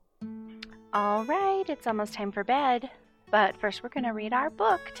All right, it's almost time for bed. But first, we're going to read our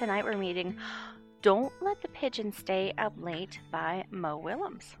book. Tonight, we're reading Don't Let the Pigeon Stay Up Late by Mo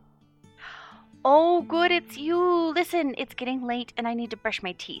Willems. Oh, good, it's you. Listen, it's getting late and I need to brush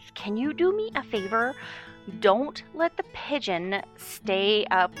my teeth. Can you do me a favor? Don't let the pigeon stay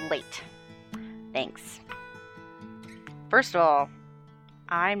up late. Thanks. First of all,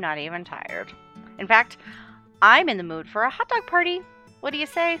 I'm not even tired. In fact, I'm in the mood for a hot dog party. What do you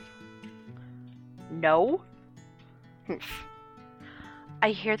say? No? I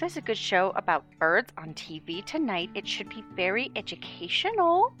hear there's a good show about birds on TV tonight. It should be very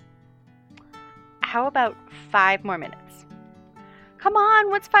educational. How about 5 more minutes? Come on,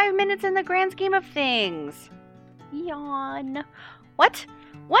 what's 5 minutes in the grand scheme of things? Yawn. What?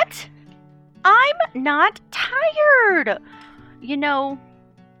 What? I'm not tired. You know,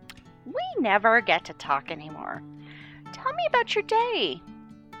 we never get to talk anymore. Tell me about your day.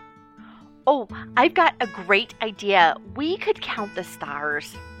 Oh, I've got a great idea. We could count the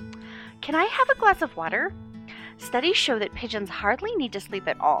stars. Can I have a glass of water? Studies show that pigeons hardly need to sleep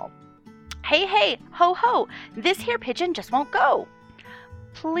at all. Hey, hey, ho, ho, this here pigeon just won't go.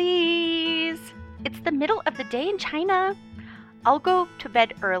 Please. It's the middle of the day in China. I'll go to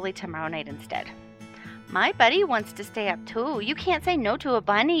bed early tomorrow night instead. My buddy wants to stay up too. You can't say no to a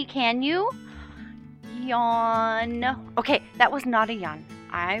bunny, can you? Yawn. Okay, that was not a yawn.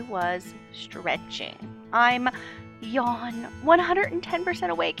 I was stretching. I'm yawn 110%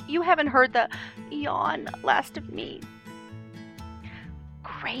 awake. You haven't heard the yawn last of me.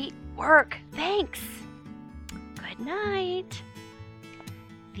 Great work. Thanks. Good night.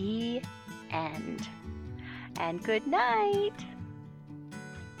 The end. And good night.